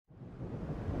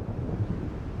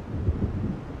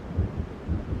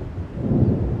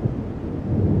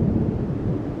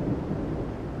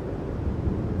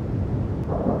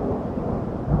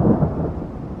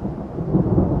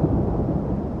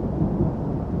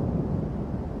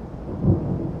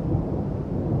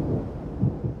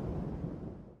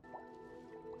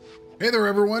Hey there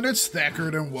everyone, it's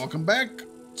Thakard and welcome back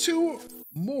to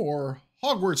more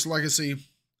Hogwarts Legacy.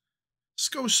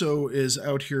 Scoso is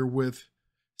out here with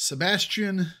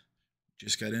Sebastian,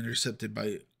 just got intercepted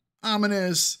by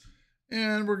Ominous,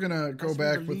 and we're gonna go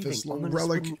back with this little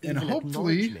relic and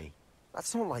hopefully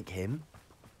that's not like him.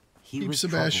 Keep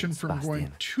Sebastian from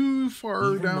going too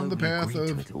far down the path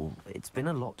of it's been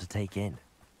a lot to take in.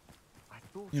 I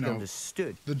thought you know,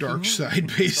 understood the dark side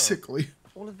basically.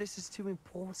 All of this is too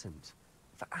important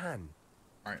for Anne.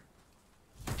 All right.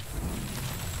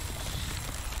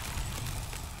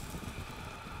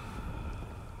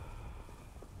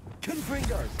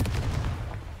 Confringo.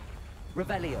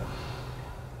 Revelio.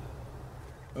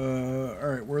 All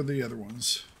right, where are the other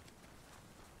ones?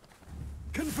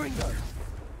 Confringo.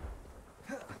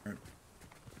 All right.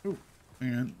 Oh,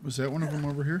 and was that one of them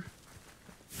over here?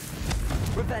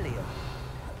 Revelio.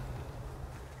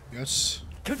 Yes.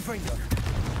 Confringo.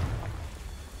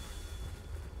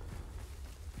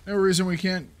 No reason we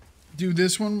can't do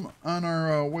this one on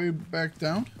our way back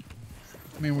down.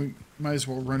 I mean, we might as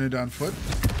well run it on foot.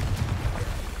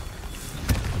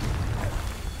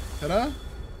 Ta-da?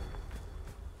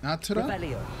 Not ta-da?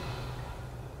 Revelio.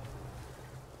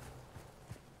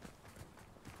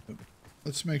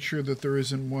 Let's make sure that there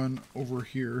isn't one over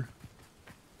here.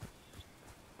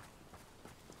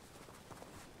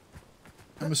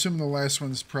 I'm assuming the last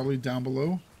one's probably down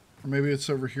below. Or maybe it's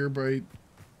over here by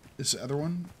this other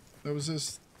one that was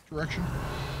this direction.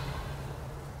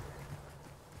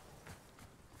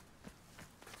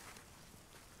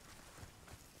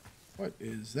 What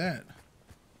is that?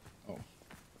 Oh.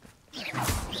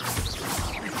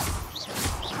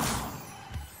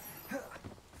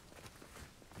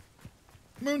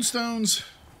 Moonstones.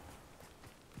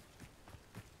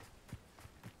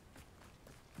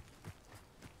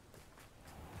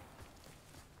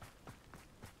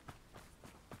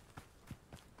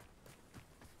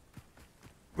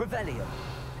 Revelio.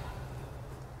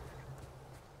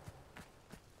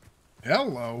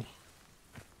 Hello.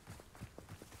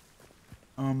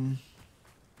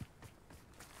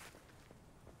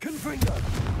 Confringo.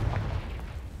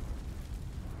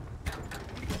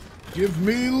 Give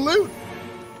me loot.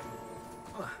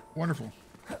 Wonderful.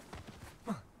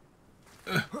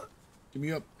 Give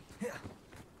me up.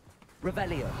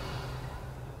 Revelio.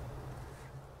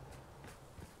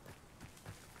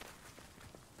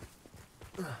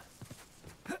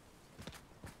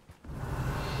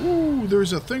 Ooh,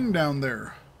 there's a thing down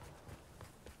there.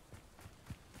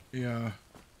 Yeah.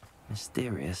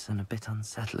 Mysterious and a bit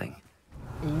unsettling.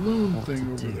 Balloon What thing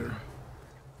to over do? there.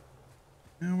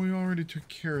 Yeah, we already took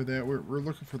care of that. We're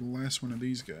looking for the last one of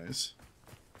these guys.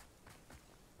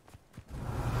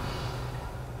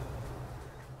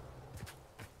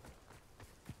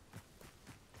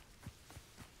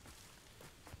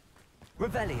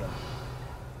 Revelio.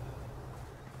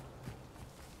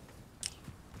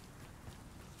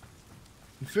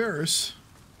 Ferris.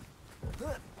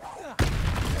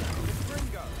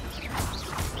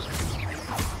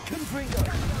 Confringo.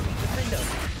 Defendo.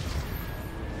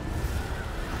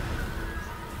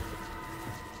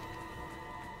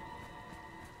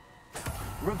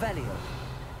 Revelio.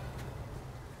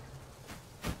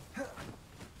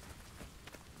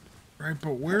 Right,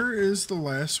 but where is the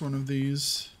last one of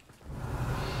these?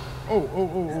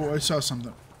 Oh, I saw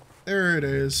something. There it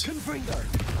is. Confringo.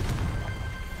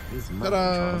 These mountain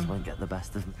trials won't get the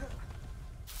best of me.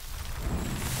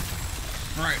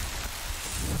 Right.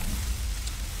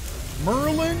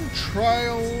 Merlin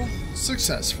trial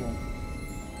successful.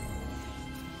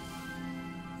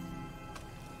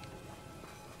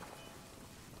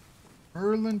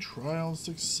 Merlin trial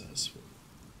successful.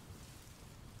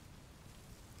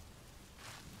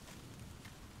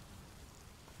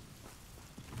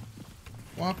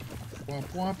 Wop,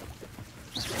 wop, wop.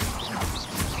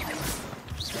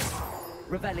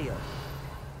 Revelio.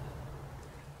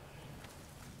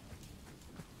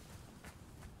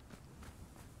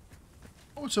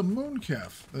 Oh, it's a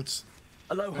mooncalf that's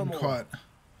Aloha been more. caught.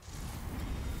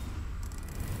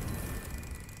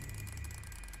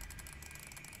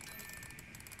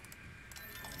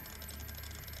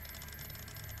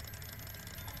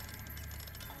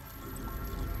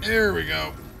 There we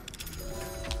go.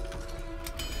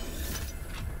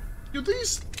 Do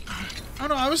these... I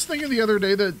don't know, I was thinking the other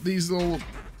day that these little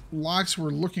locks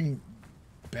were looking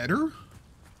better.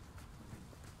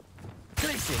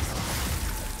 Places.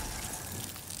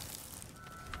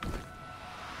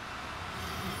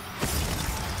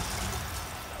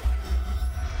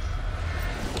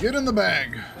 Get in the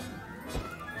bag.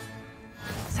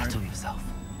 Settle yourself.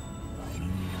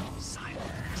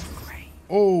 Silence, gray.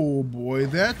 Oh boy,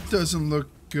 that doesn't look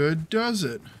good, does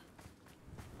it?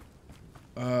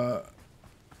 The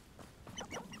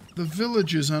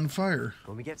village is on fire.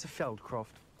 When we get to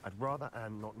Feldcroft, I'd rather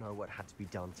Anne not know what had to be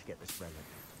done to get this relic.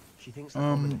 She thinks I'm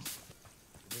ominous.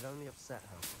 It only upset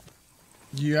her.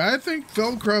 Yeah, I think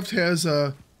Feldcroft has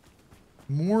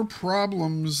more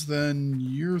problems than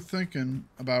you're thinking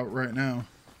about right now.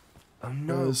 Oh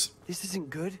no, this isn't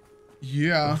good.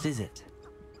 Yeah. What is it?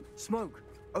 Smoke,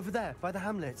 over there, by the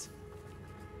hamlet.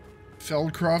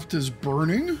 Feldcroft is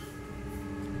burning?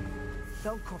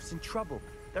 Feldcroft's in trouble.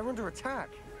 They're under attack.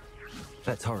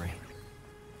 Let's hurry.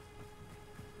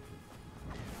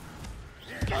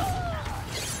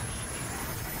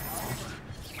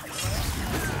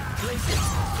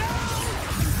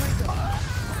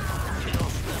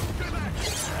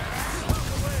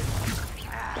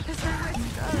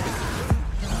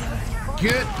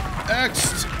 Get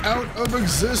X'd out of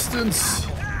existence.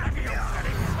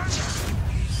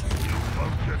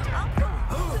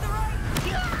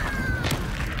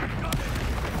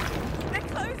 They're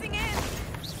closing in.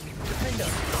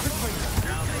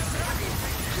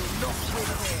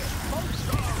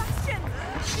 Sebastian,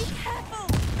 be careful.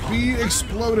 Be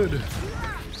exploded.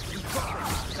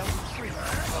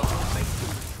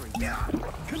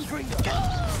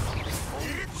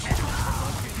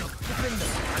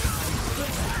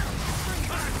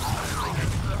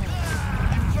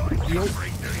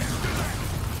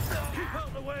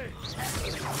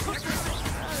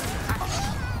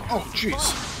 Oh, jeez.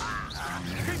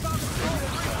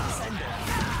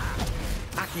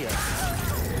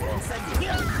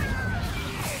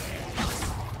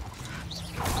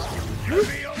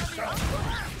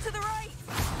 To the right.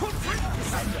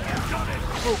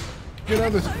 Oh, get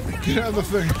out of the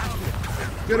thing.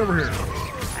 Get over here.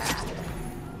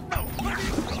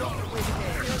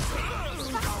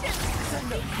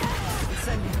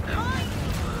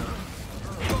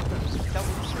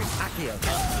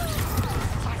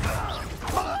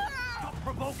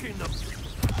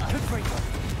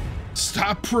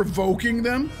 Stop provoking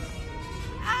them?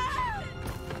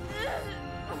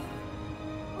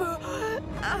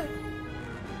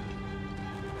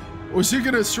 Was he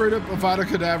gonna straight up Avada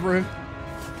Kedavra?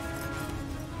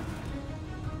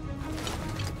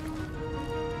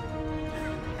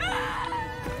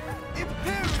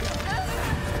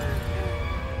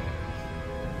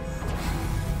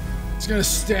 He's gonna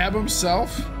stab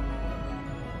himself?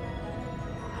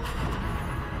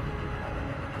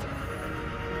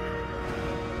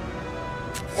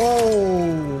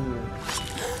 Oh!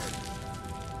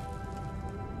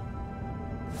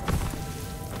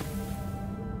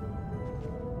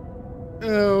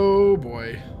 Oh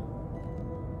boy.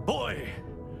 Boy!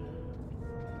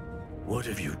 What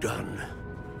have you done?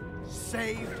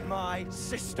 Save my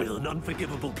sister. With an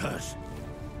unforgivable curse.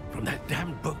 From that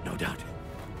damned book, no doubt.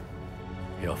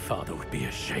 Your father would be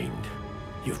ashamed.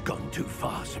 You've gone too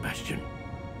far, Sebastian.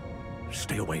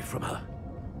 Stay away from her.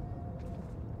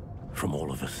 From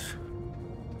all of us.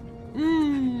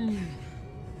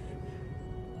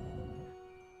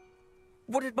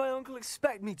 What did my uncle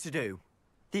expect me to do?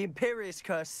 The Imperious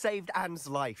curse saved Anne's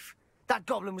life. That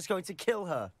goblin was going to kill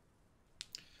her.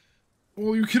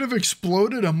 Well, you could have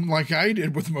exploded them like I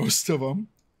did with most of them.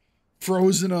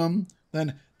 Frozen them,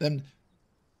 then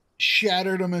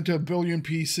shattered them into a billion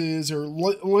pieces, or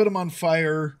lit them on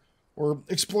fire, or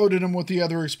exploded them with the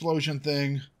other explosion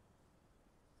thing.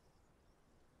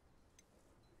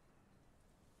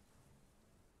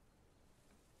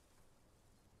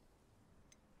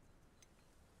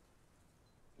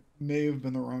 May have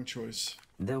been the wrong choice.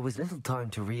 There was little time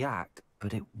to react,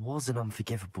 but it was an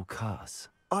unforgivable curse.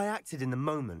 I acted in the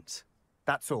moment.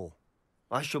 That's all.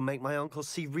 I shall make my uncle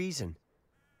see reason.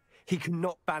 He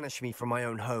cannot banish me from my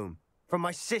own home, from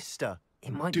my sister.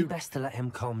 It might be best to let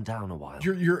him calm down a while.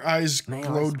 Your eyes May I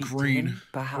glowed speak to green. him?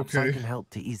 Perhaps I can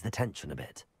help to ease the tension a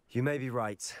bit. You may be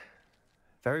right.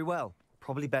 Very well.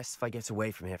 Probably best if I get away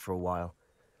from here for a while.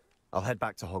 I'll head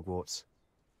back to Hogwarts.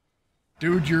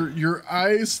 Dude, your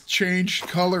eyes changed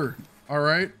color, all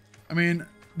right? I mean,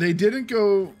 they didn't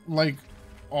go, like,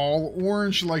 all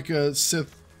orange like a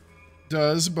Sith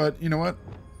does, but you know what?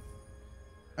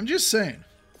 I'm just saying.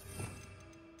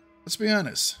 Let's be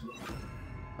honest.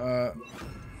 Harry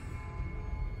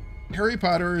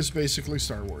Potter is basically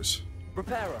Star Wars.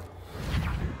 Reparo.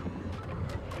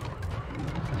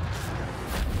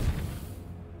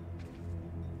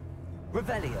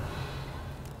 Revelio.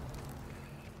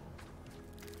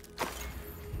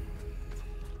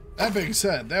 That being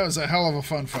said, that was a hell of a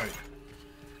fun fight.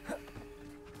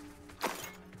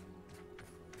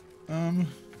 Can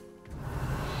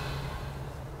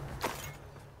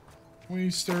we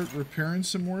start repairing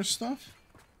some more stuff?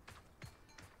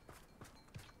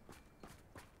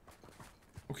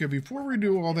 Okay, before we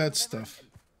do all that stuff,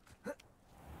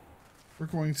 we're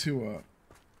going to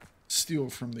steal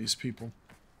from these people.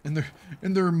 In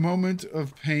their moment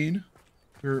of pain,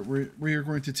 we are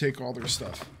going to take all their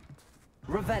stuff.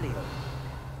 Revelio.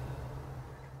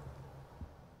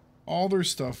 All their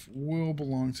stuff will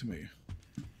belong to me.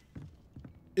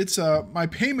 It's my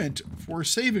payment for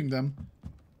saving them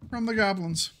from the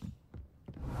goblins.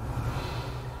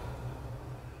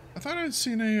 I thought I'd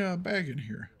seen a bag in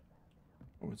here.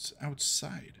 Oh, it's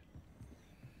outside.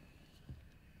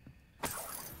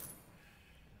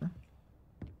 Huh?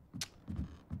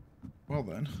 Well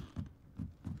then.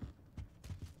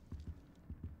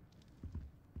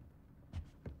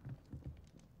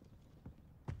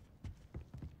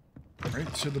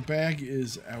 Alright, so the bag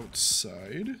is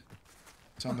outside.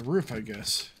 It's on the roof, I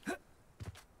guess.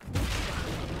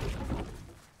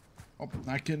 Oh,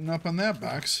 not getting up on that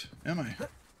box, am I?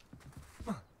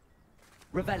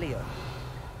 Revelio.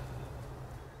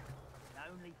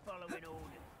 Only following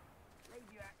orders. Leave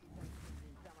your accusations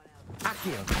in someone else.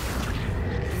 Accio.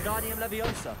 Wingardium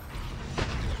Leviosa.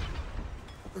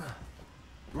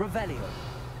 Revelio.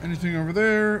 Anything over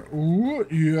there? Ooh,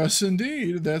 yes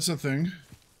indeed. That's a thing.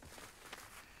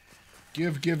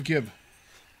 Give, give, give.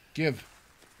 Give.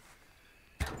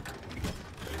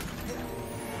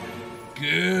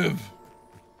 Give.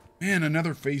 Man,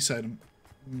 another face item.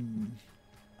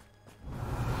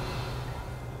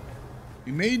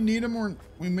 We may need them, or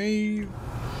we may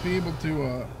be able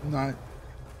to not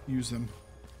use them.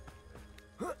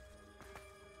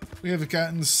 We have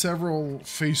gotten several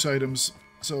face items,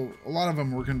 so a lot of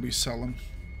them we're going to be selling.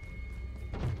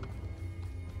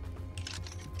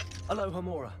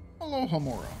 Alohomora. Aloha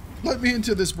Mora. Let me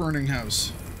into this burning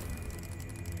house.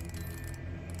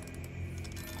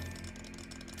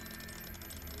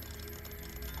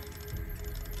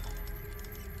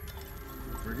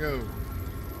 Here we go.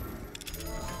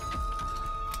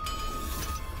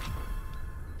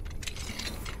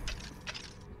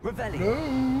 Revelio.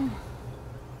 No.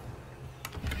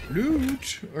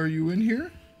 Loot, are you in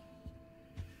here?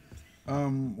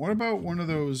 What about one of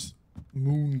those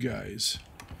moon guys?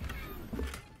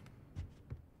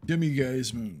 Gimme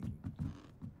guys moon.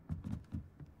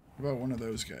 What about one of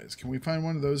those guys? Can we find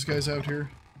one of those guys out here?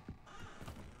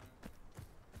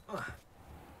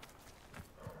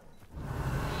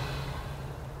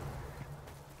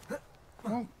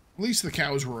 Well, at least the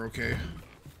cows were okay.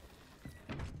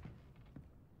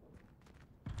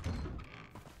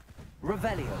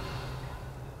 Revelio.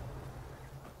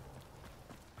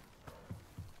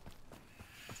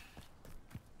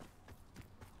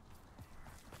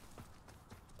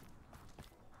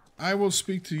 I will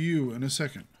speak to you in a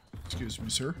second. Excuse me,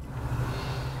 sir.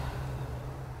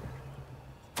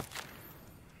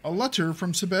 A letter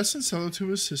from Sebastian Cello to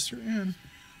his sister Anne.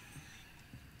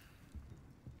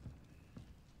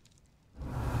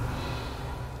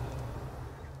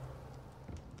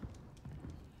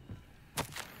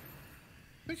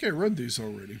 I think I read these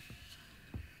already.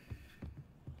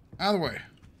 Out of the way.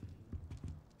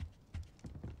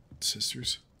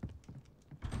 Sisters.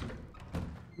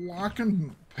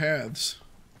 Walking paths.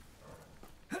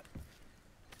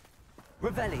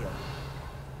 Revelio.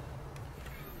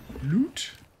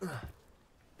 Loot.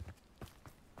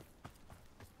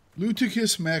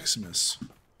 Luticus Maximus.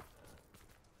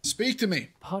 Speak to me.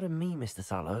 Pardon me, Mr.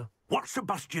 Sallow. What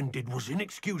Sebastian did was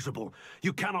inexcusable.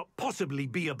 You cannot possibly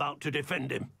be about to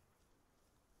defend him.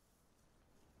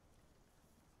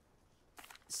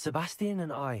 Sebastian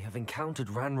and I have encountered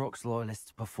Ranrock's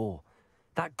loyalists before.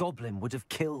 That goblin would have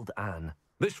killed Anne.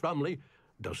 This family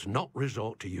does not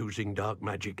resort to using dark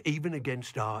magic even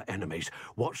against our enemies.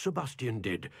 What Sebastian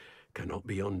did cannot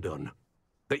be undone.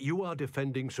 That you are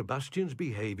defending Sebastian's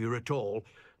behavior at all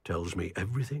tells me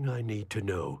everything I need to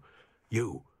know.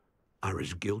 You are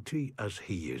as guilty as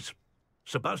he is.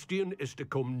 Sebastian is to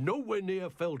come nowhere near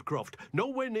Feldcroft,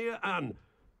 nowhere near Anne.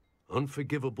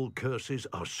 Unforgivable curses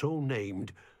are so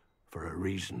named for a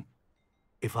reason.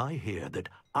 If I hear that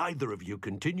either of you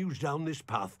continues down this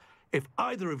path, if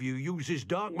either of you uses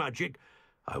dark magic,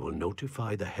 I will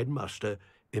notify the headmaster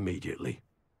immediately.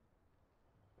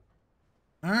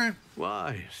 All right.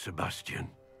 Why, Sebastian?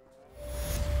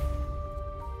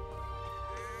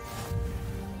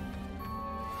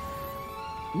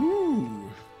 Ooh.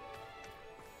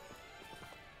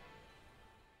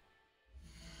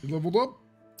 We leveled up.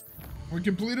 We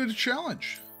completed a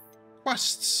challenge.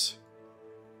 Quests.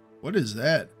 What is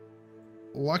that?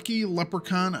 Lucky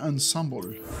Leprechaun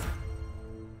Ensemble.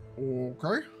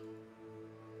 Okay.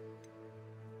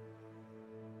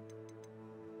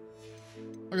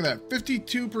 Look at that.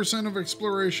 52% of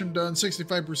exploration done,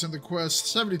 65% of the quest,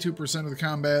 72% of the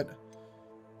combat,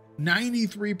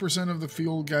 93% of the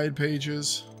field guide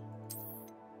pages,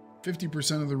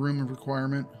 50% of the room of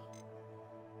requirement.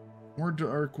 More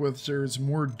dark wizards,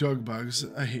 more dug bugs.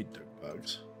 I hate dug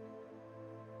bugs.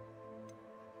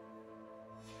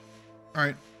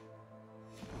 Alright.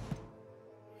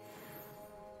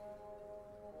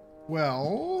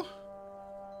 Well,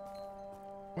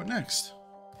 what next?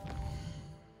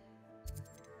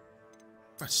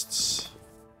 Quests.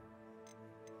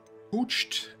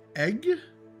 Poached egg?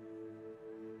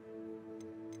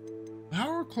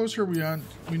 How close are we on?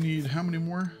 We need how many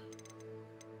more?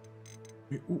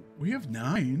 We have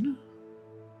 9.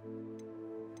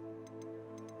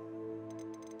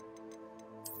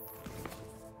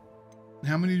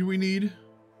 How many do we need?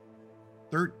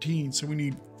 13. So we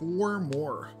need 4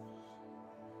 more.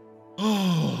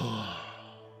 Oh.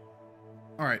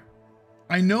 All right.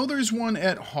 I know there's one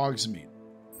at Hogsmeade.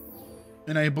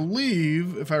 And I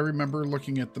believe, if I remember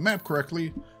looking at the map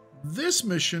correctly, this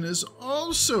mission is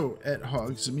also at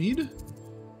Hogsmeade.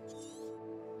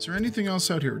 Is there anything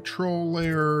else out here? Troll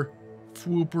Lair,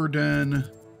 Fwooper Den,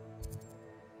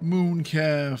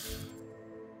 Mooncalf,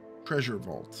 Treasure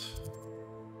Vault.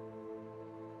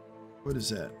 What is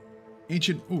that?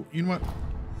 Ancient... Oh, you know what?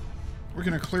 We're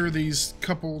going to clear these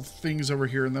couple things over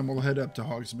here, and then we'll head up to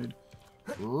Hogsmeade.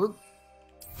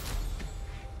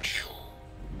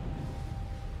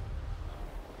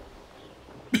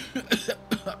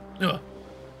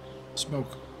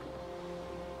 Smoke.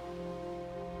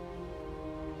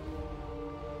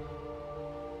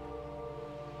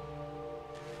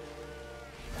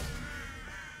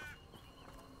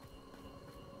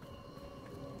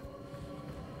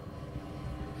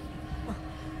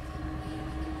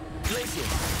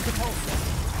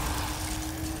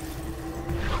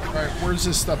 Alright, where's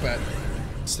this stuff at?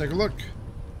 Let's take a look.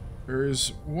 There's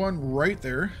one right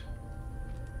there.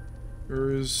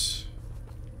 There's...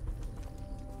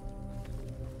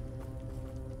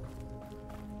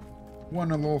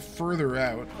 one a little further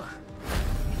out.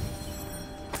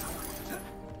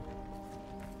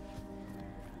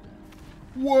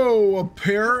 Whoa, a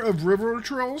pair of river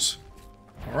trolls?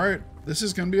 Alright, this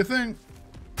is gonna be a thing.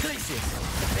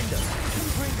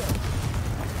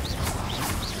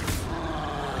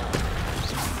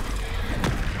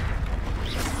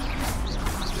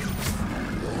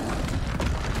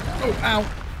 Oh, ow.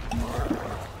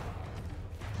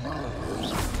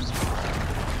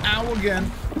 Ow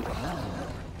again.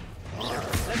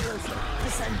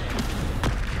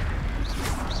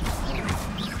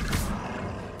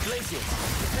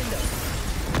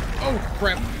 Oh,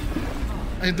 crap.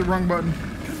 I hit the wrong button.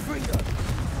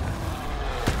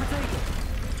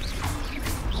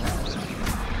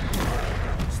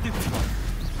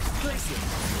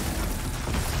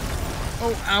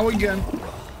 Oh, ow again.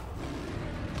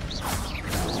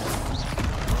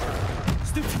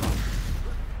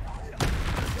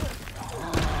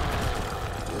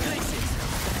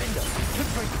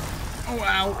 Oh,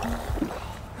 ow.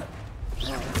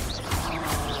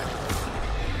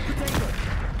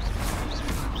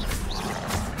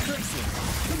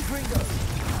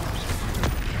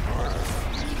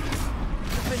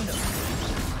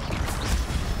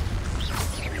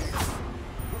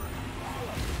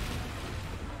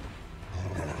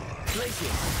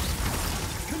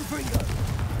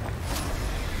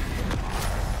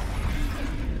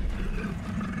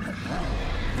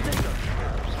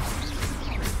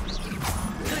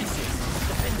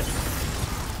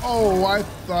 Oh, I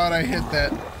thought I hit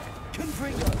that.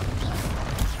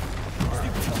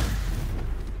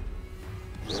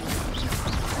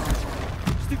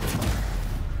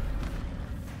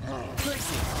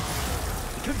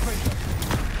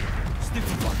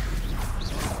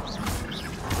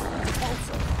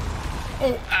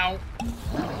 Oh, ow.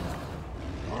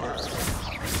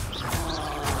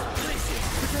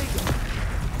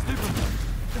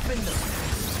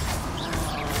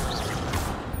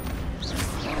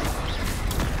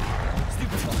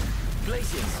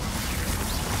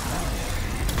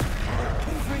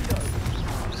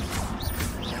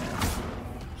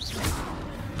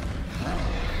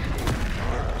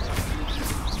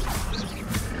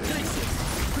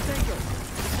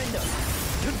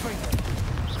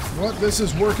 What? This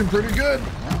is working pretty good.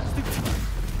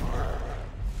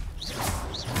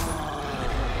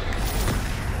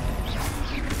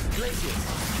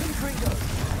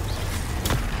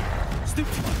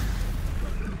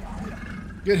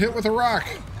 Get hit with a rock.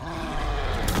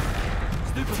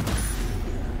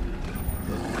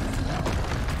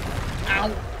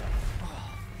 Ow.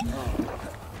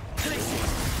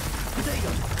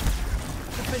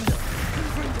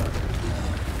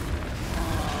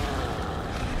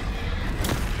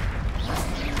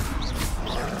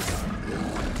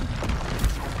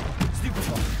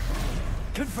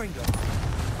 Confringo.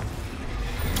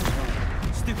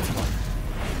 Stupid one.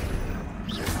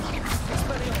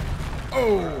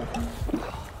 Oh!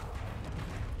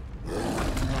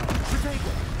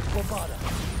 Protego. Bombarda.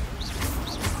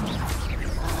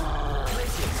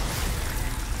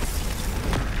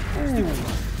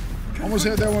 Ooh. Almost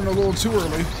had that one a little too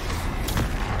early.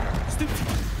 Stupid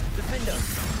one. Defender.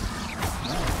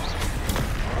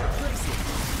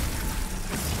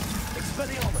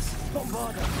 Expelliarmus.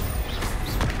 Bombarda.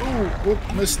 Ooh, whoop,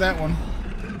 missed that one.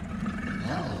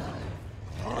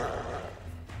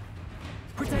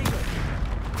 Protego.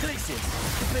 Glacius.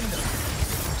 Defender.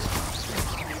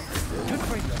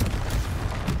 Confringo.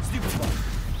 Stupid one.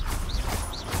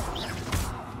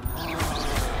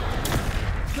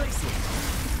 Glacius.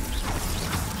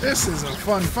 This is a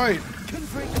fun fight.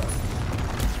 Confringo.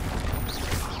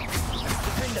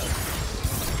 Defender.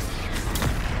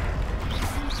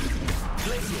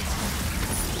 Glacius.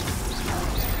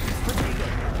 Protego.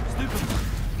 Stupid one.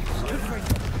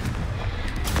 Confringo.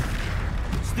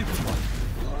 Stupid one.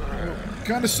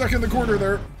 Kind of stuck in the corner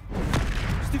there.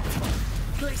 Stupid one.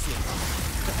 Glacius.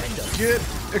 Defender. Get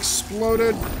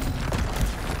exploded.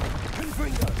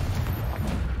 Confringo.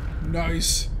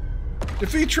 Nice.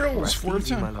 Defeat Trolls Rest 4 of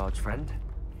easy, my 10. large friend.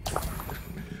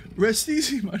 Rest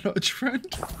easy, my large friend.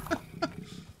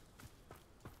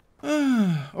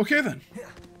 Okay then.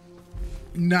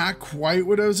 Not quite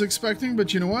what I was expecting,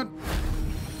 but you know what?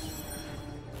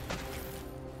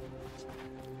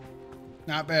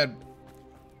 Not bad.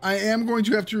 I am going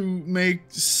to have to make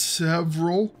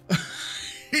several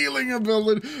healing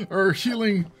ability or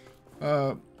healing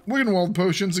Wiggenwald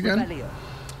potions again. Revelio.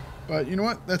 But you know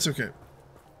what? That's okay.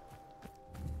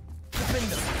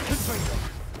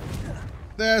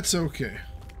 That's okay.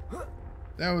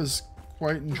 That was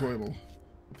quite enjoyable.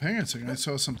 Hang on a second, I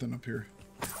saw something up here.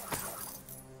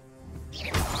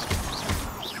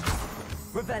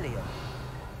 Revelio.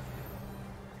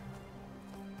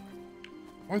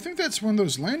 Oh, I think that's one of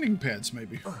those landing pads,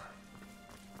 maybe.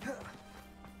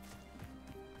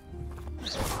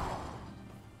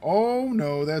 Oh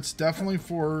no, that's definitely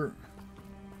for...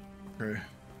 Okay.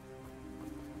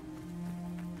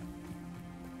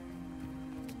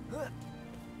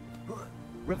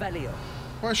 Revelio.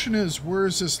 Question is, where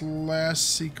is this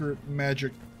last secret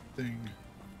magic thing?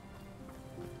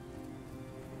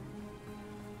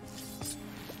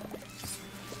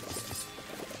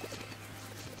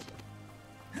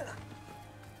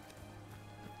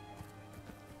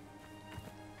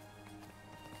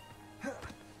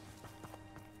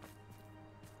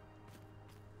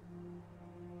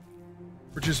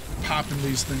 We're just popping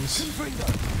these things.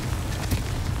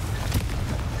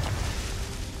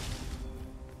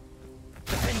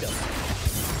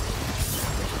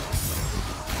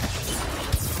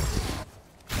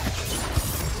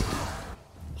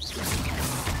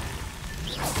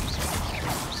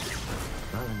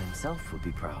 Merlin himself would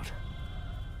be proud.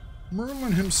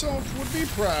 Merlin himself would be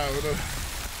proud.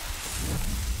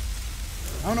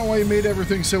 I don't know why he made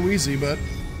everything so easy, but...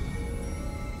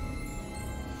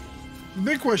 The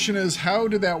big question is, how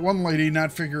did that one lady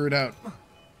not figure it out?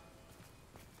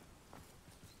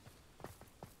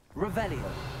 Revelio.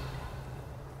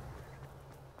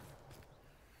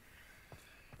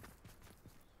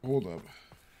 Hold up.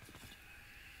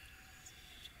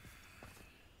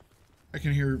 I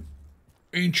can hear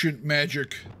ancient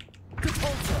magic.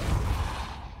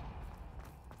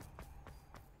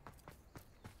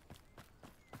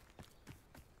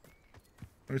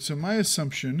 Alright, so my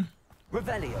assumption...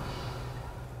 Revelio.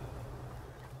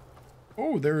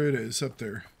 Oh, there it is, up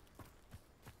there.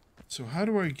 So how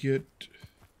do I get...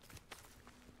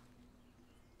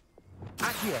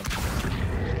 Accio.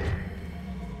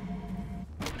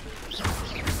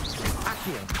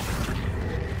 Accio.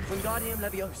 Wingardium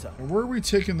Leviosa. Where are we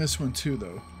taking this one to,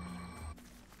 though?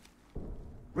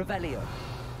 Revelio.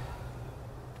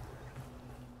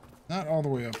 Not all the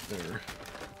way up there.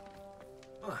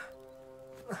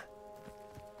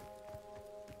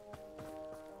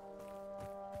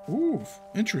 Ooh,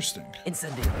 interesting.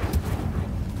 Incendio.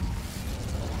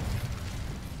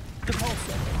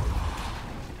 Depulso.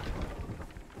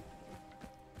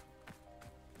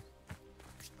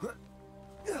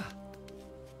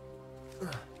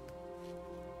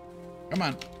 Come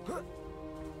on.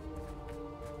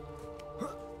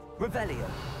 Revelio.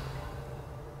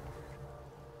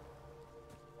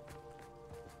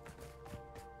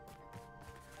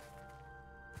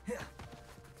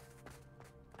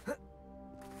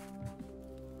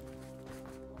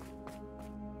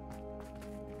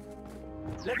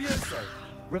 Levioso.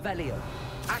 Revelio.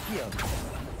 Accio.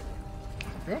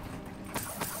 Yep.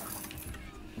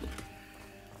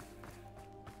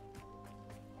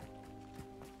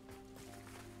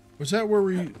 Was that where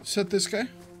we set this guy?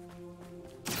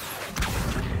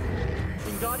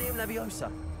 Wingardium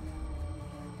Leviosa.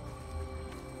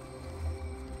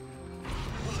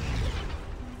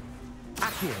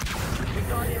 Accio.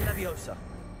 Wingardium Leviosa.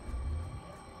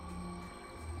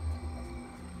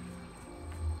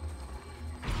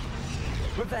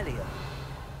 Revelio.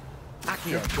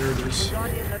 Accio. Yep, there it is.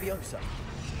 Wingardium Leviosa.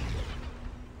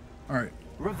 All right.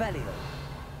 Revelio.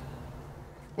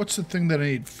 What's the thing that I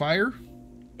need? Fire?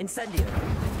 Incendio.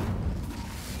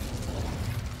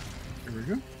 Here we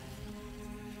go.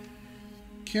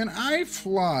 Can I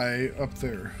fly up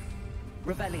there?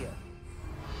 Revelio.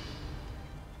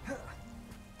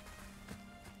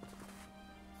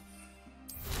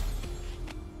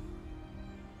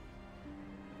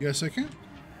 Yes, I can.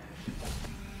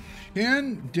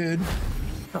 Can, did.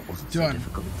 That wasn't Done. so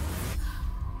difficult.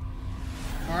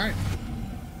 All right.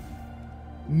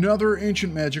 Another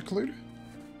ancient magic cleared.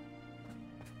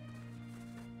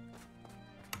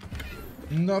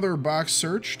 Another box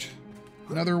searched.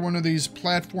 Another one of these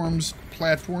platforms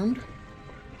platformed.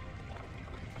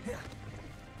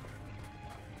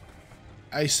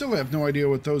 I still have no idea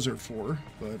what those are for,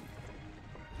 but...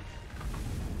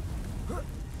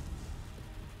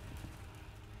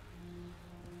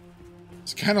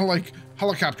 It's kind of like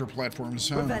helicopter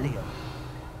platforms. I don't know.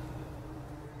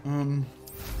 Revelio.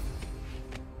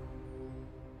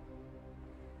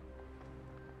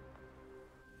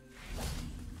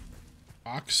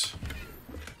 Box.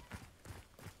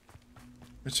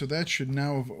 Right, so that should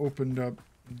now have opened up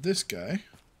this guy.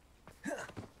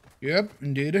 Yep,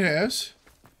 indeed it has.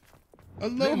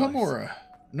 Alohomora.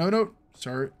 No,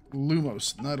 sorry.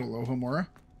 Lumos, not Alohomora.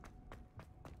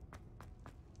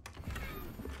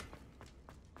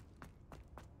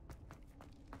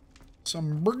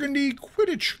 Some burgundy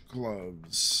Quidditch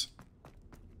gloves.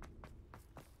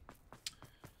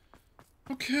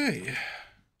 Okay.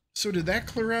 So did that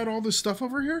clear out all this stuff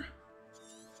over here?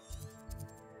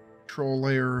 Troll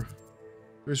layer.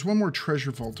 There's one more treasure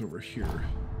vault over here.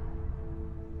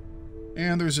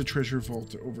 And there's a treasure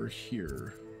vault over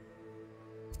here.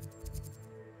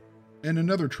 And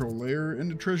another troll layer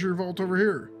and a treasure vault over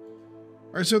here.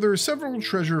 Alright, so there are several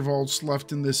treasure vaults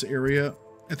left in this area.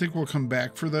 I think we'll come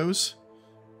back for those.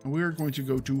 And we are going to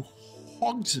go to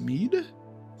Hogsmeade.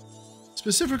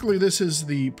 Specifically, this is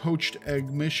the poached egg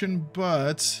mission,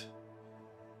 but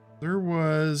there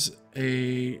was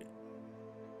a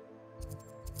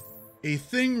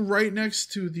thing right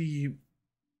next to the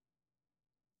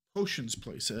potions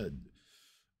place, a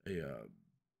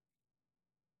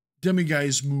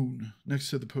demiguise moon next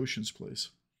to the potions place.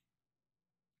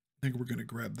 I think we're going to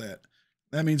grab that.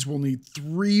 That means we'll need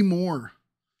 3 more.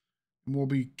 And we'll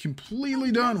be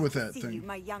completely done with that thing. You,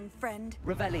 my young friend.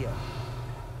 Revelio.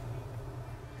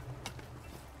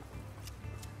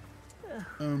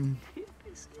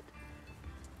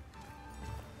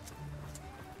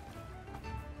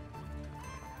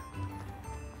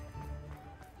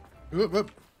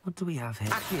 Whoop. What do we have here?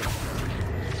 Accio.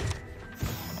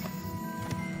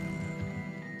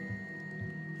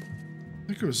 I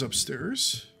think it was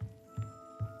upstairs.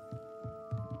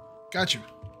 Got you.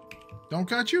 Don't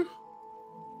got you?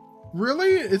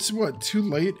 Really? It's what, too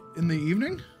late in the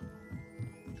evening?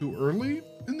 Too early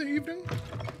in the evening?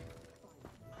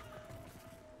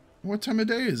 What time of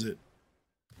day is it?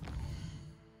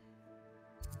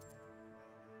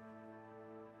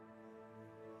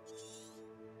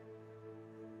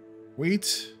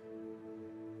 Wait.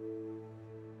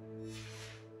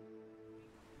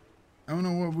 I don't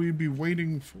know what we'd be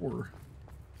waiting for.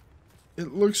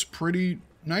 It looks pretty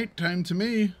nighttime to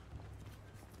me.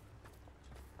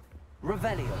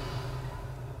 Revelio.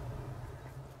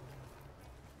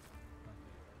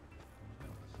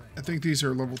 I think these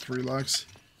are level 3 locks.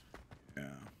 Yeah.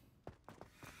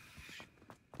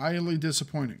 Highly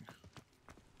disappointing.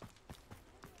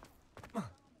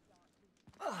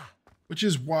 Which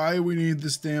is why we need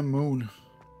this damn moon.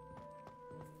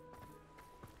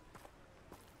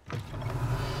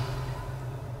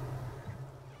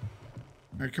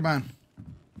 Alright, come on.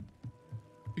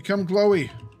 Become glowy.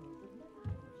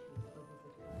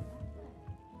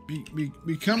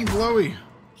 Become glowy.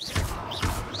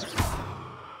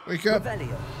 Wake up.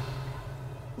 Revelio.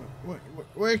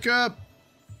 Wake up.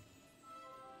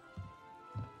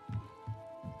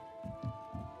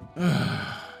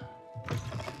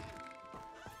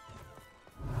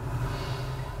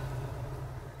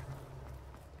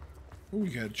 Oh, we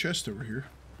got a chest over here.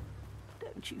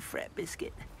 Don't you fret,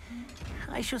 Biscuit.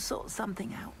 I shall sort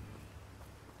something out.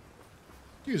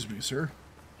 Excuse me, sir.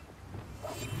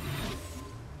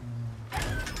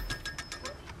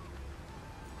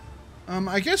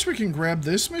 I guess we can grab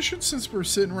this mission since we're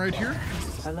sitting right here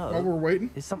Hello? while we're waiting.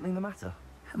 Is something the matter?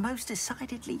 Most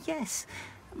decidedly, yes.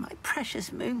 My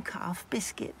precious moon calf,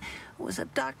 Biscuit, was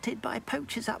abducted by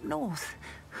poachers up north.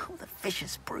 Oh, the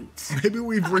vicious brutes. Maybe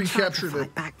we've I tried to recaptured fight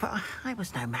it. back, but I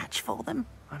was no match for them.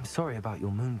 I'm sorry about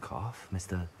your moon calf,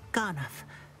 Mr. Garnuff.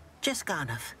 Just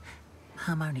Garnuff.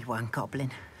 I'm only one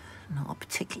goblin. Not a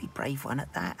particularly brave one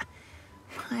at that.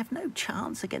 I have no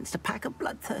chance against a pack of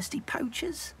bloodthirsty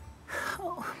poachers.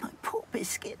 Oh, my poor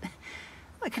Biscuit.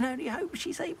 I can only hope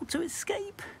she's able to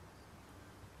escape.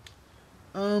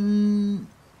 Yeah.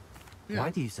 Why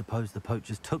do you suppose the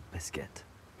poachers took Biscuit?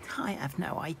 I have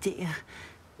no idea.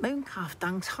 Mooncalf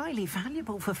dung's highly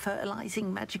valuable for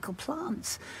fertilizing magical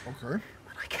plants. Okay.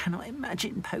 But I cannot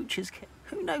imagine poachers.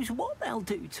 Who knows what they'll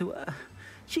do to her?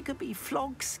 She could be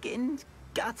flogged, skinned,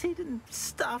 gutted, and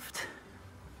stuffed.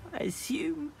 I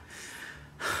assume.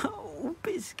 Oh,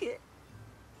 Biscuit.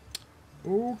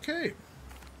 Okay.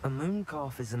 A moon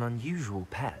calf is an unusual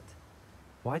pet.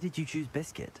 Why did you choose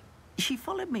Biscuit? She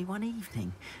followed me one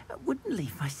evening, wouldn't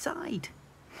leave my side.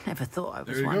 Never thought I was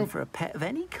There you one go. for a pet of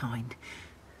any kind.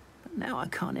 But now I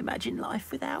can't imagine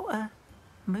life without her.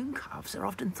 Mooncalves are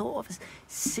often thought of as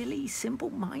silly,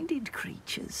 simple-minded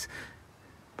creatures.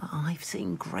 But I've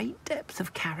seen great depth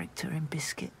of character in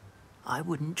Biscuit. I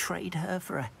wouldn't trade her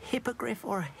for a hippogriff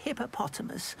or a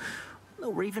hippopotamus,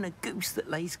 or even a goose that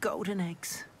lays golden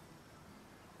eggs.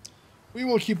 We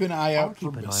will keep an eye I'll out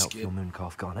for keep an eye out for Biscuit. your moon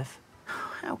calf, Garniff.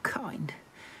 How kind.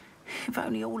 If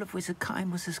only all of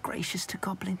Wizardkind was as gracious to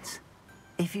goblins.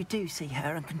 If you do see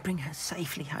her and can bring her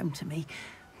safely home to me,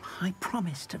 I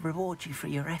promise to reward you for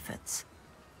your efforts.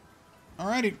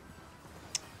 Alrighty.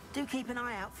 Do keep an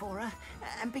eye out for her,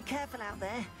 and be careful out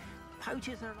there.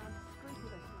 Poachers are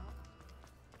unscrupulous.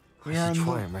 We I are should in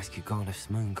try the- and rescue Garniff's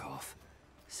moon calf.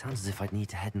 Sounds as if I'd need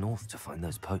to head north to find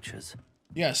those poachers.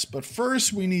 Yes, but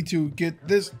first we need to get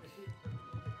this.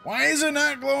 Why is it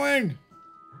not glowing?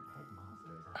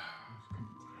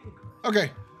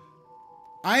 Okay.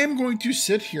 I am going to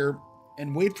sit here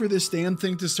and wait for this damn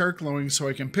thing to start glowing so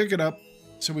I can pick it up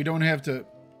so we don't have to,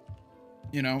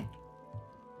 you know.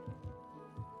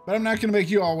 But I'm not going to make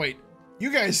you all wait.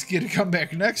 You guys get to come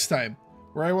back next time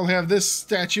where I will have this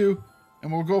statue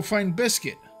and we'll go find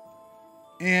Biscuit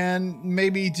and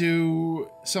maybe do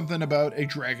something about a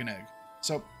dragon egg.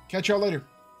 So, catch y'all later.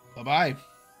 Bye-bye.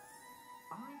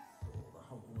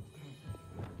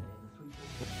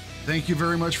 Thank you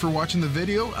very much for watching the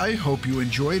video. I hope you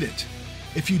enjoyed it.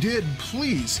 If you did,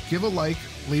 please give a like,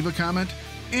 leave a comment,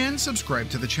 and subscribe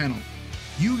to the channel.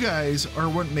 You guys are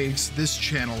what makes this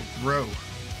channel grow.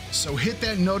 So hit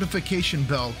that notification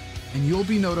bell and you'll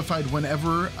be notified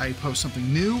whenever I post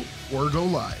something new or go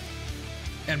live.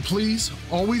 And please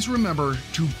always remember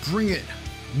to bring it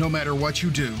no matter what you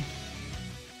do.